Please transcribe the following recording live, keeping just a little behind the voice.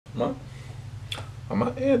My, are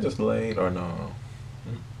my ear just laid or no?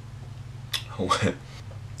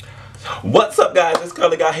 What's up, guys? It's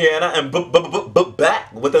Curly Guy here, and I am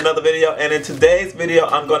back with another video. And in today's video,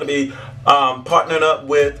 I'm going to be partnering up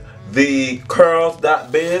with the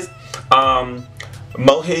Curls.biz.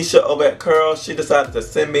 Mohisha over at Curls, she decided to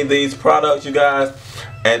send me these products, you guys.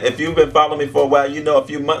 And if you've been following me for a while, you know a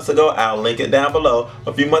few months ago, I'll link it down below.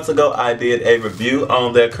 A few months ago, I did a review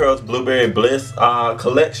on their Curls Blueberry Bliss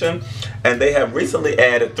collection. And they have recently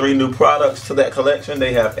added 3 new products to that collection.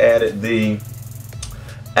 They have added the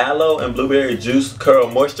Aloe and Blueberry Juice Curl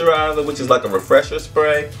Moisturizer, which is like a refresher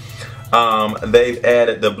spray. They've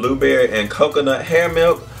added the Blueberry and Coconut Hair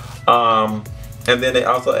Milk. And then they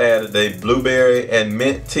also added the Blueberry and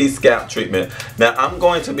Mint Tea Scalp Treatment. Now, I'm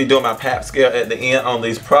going to be doing my pap scale at the end on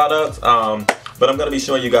these products. But I'm going to be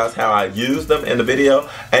showing you guys how I use them in the video.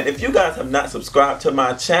 And if you guys have not subscribed to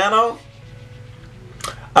my channel,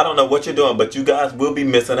 I don't know what you're doing, but you guys will be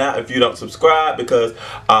missing out if you don't subscribe, because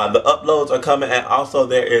the uploads are coming, and also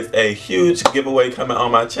there is a huge giveaway coming on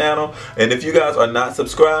my channel. And if you guys are not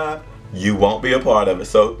subscribed, you won't be a part of it.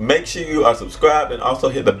 So make sure you are subscribed and also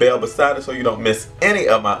hit the bell beside it so you don't miss any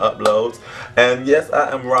of my uploads. And yes,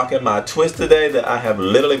 I am rocking my twist today that I have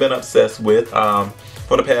literally been obsessed with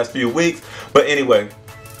for the past few weeks. But anyway,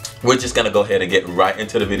 we're just gonna go ahead and get right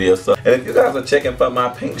into the video. So, and if you guys are checking for my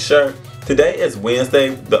pink shirt, today is Wednesday.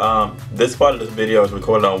 This part of this video is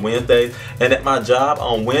recorded on Wednesdays, and at my job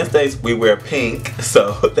on Wednesdays we wear pink,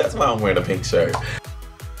 so that's why I'm wearing a pink shirt.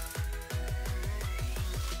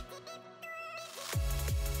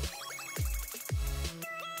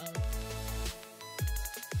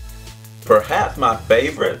 Perhaps my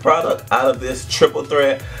favorite product out of this triple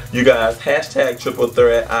threat, you guys, hashtag triple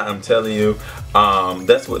threat. I am telling you,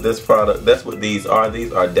 that's what this product, that's what these are.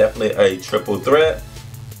 These are definitely a triple threat.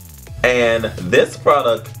 And this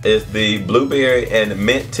product is the Blueberry and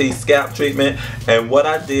Mint Tea Scalp Treatment. And what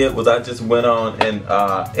I did was I just went on and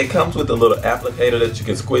it comes with a little applicator that you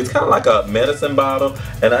can squeeze, kind of like a medicine bottle.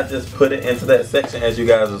 And I just put it into that section, as you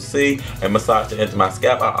guys will see, and massaged it into my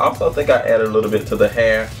scalp. I also think I added a little bit to the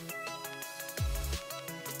hair.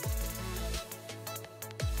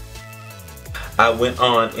 I went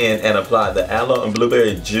on in and applied the Aloe and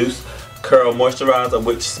Blueberry Juice Curl Moisturizer,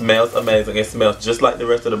 which smells amazing. It smells just like the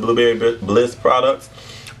rest of the Blueberry Bliss products.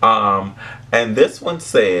 And this one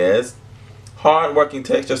says, hard working,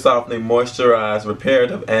 texture softening, moisturized,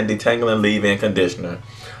 reparative, and detangling leave-in conditioner.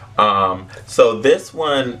 So this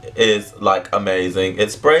one is like amazing.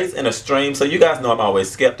 It sprays in a stream, so you guys know I'm always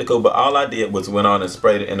skeptical, but all I did was went on and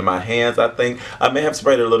sprayed it into my hands. I think I may have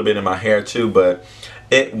sprayed it a little bit in my hair too, but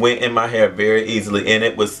it went in my hair very easily, and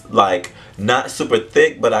it was like not super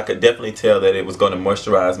thick, but I could definitely tell that it was going to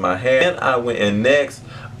moisturize my hair. And I went in next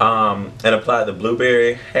and applied the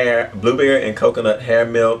blueberry and coconut hair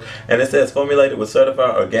milk, and it says formulated with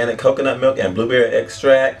certified organic coconut milk and blueberry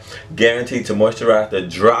extract, guaranteed to moisturize the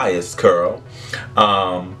driest curl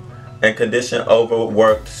and condition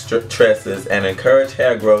overworked tresses and encourage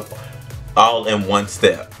hair growth, all in one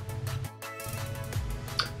step.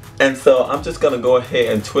 And so I'm just gonna go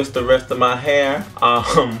ahead and twist the rest of my hair.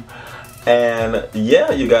 And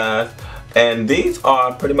yeah, you guys, and these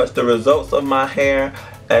are pretty much the results of my hair.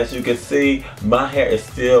 As you can see, my hair is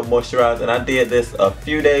still moisturized, and I did this a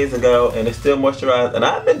few days ago, and it's still moisturized. And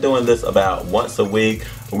I've been doing this about once a week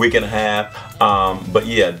and a half. But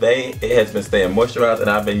yeah, it has been staying moisturized, and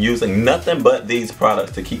I've been using nothing but these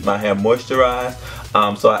products to keep my hair moisturized.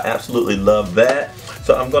 So I absolutely love that.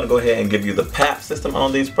 So I'm going to go ahead and give you the PAP system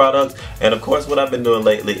on these products. And of course, what I've been doing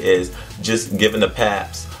lately is just giving the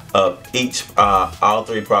PAPs of each, all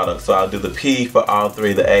 3 products. So I'll do the P for all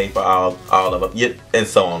 3, the A for all of them, and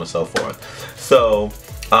so on and so forth. So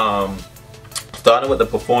starting with the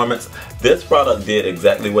performance, this product did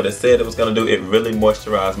exactly what it said it was going to do. It really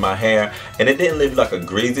moisturized my hair, and it didn't leave like a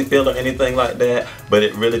greasy feel or anything like that, but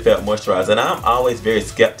it really felt moisturized. And I'm always very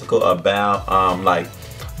skeptical about like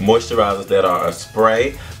moisturizers that are a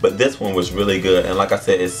spray, but this one was really good. And like I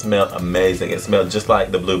said, it smelled amazing. It smelled just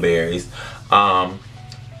like the blueberries.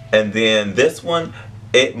 And then this one,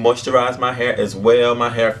 it moisturized my hair as well. My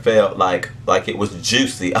hair felt like it was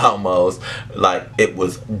juicy almost. Like it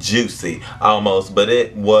was juicy almost, but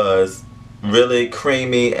it was really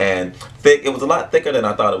creamy and thick. It was a lot thicker than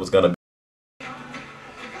I thought it was gonna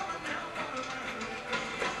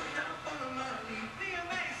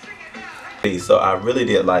be. So I really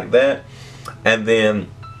did like that. And then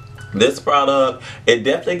this product, it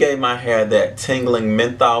definitely gave my hair that tingling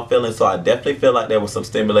menthol feeling, so I definitely feel like there was some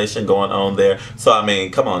stimulation going on there. So I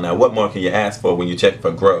mean, come on now, what more can you ask for when you check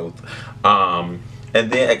for growth?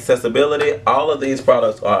 And then accessibility, all of these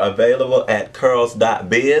products are available at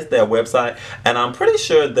curls.biz, their website, and I'm pretty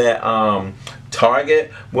sure that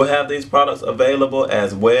Target will have these products available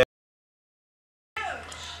as well.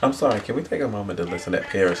 I'm sorry, can we take a moment to listen to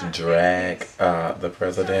Paris drag the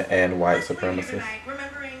president and white supremacists?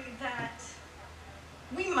 Remembering that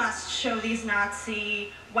we must show these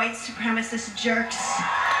Nazi white supremacist jerks.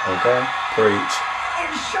 Okay, preach.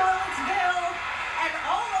 In Charlottesville and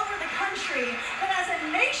all over the country that as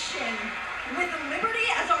a nation with liberty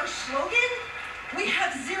as our slogan, we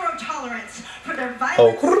have zero tolerance for their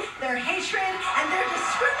violence, their hatred, and their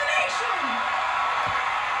discrimination.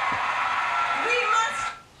 We must.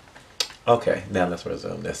 Okay, now let's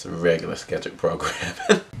resume this regular scheduled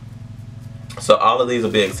program. So all of these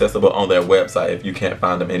will be accessible on their website if you can't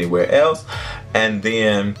find them anywhere else. And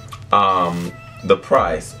then the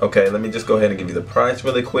price. Okay, let me just go ahead and give you the price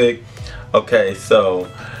really quick. Okay, so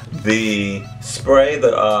the spray,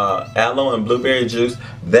 the aloe and blueberry juice,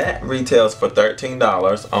 that retails for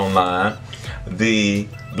 $13 online. The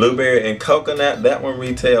blueberry and coconut, that one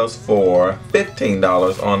retails for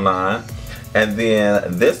 $15 online. And then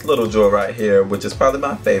this little jewel right here, which is probably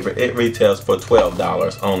my favorite, it retails for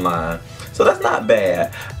 $12 online. So that's not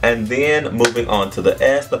bad. And then moving on to the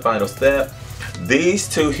S, the final step. These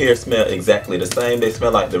two here smell exactly the same. They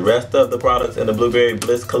smell like the rest of the products in the Blueberry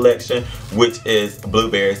Bliss collection, which is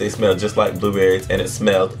blueberries. They smell just like blueberries and it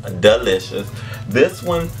smells delicious. This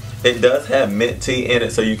one, it does have mint tea in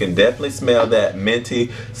it, so you can definitely smell that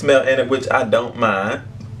minty smell in it, which I don't mind,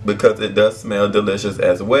 because it does smell delicious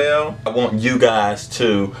as well. I want you guys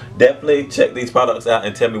to definitely check these products out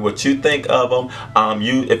and tell me what you think of them.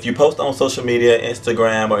 If you post on social media,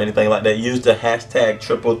 Instagram or anything like that, use the hashtag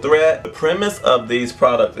triple threat. The premise of these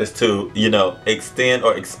products is to, you know, extend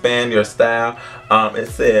or expand your style. It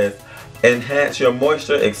says, enhance your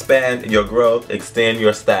moisture, expand your growth, extend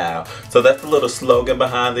your style. So that's the little slogan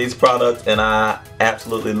behind these products, and I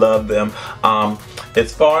absolutely love them.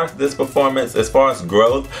 As far as this performance, as far as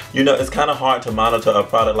growth, you know, it's kind of hard to monitor a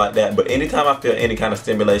product like that, but anytime I feel any kind of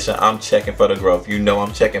stimulation, I'm checking for the growth. You know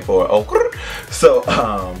I'm checking for it. Oh, so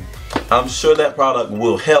I'm sure that product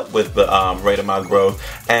will help with the rate of my growth,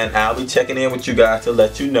 and I'll be checking in with you guys to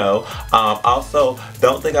let you know. Also,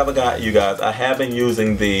 don't think I forgot you guys. I have been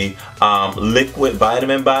using the liquid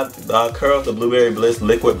vitamin by Curls, the Blueberry Bliss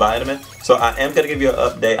liquid vitamin. So I am going to give you an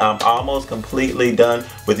update. I'm almost completely done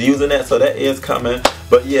with using it, so that is coming.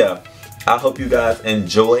 But yeah, I hope you guys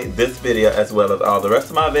enjoyed this video as well as all the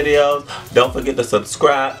rest of my videos. Don't forget to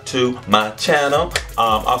subscribe to my channel.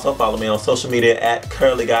 Also follow me on social media at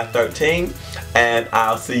CurlyGuy13. And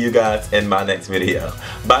I'll see you guys in my next video.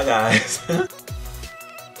 Bye guys.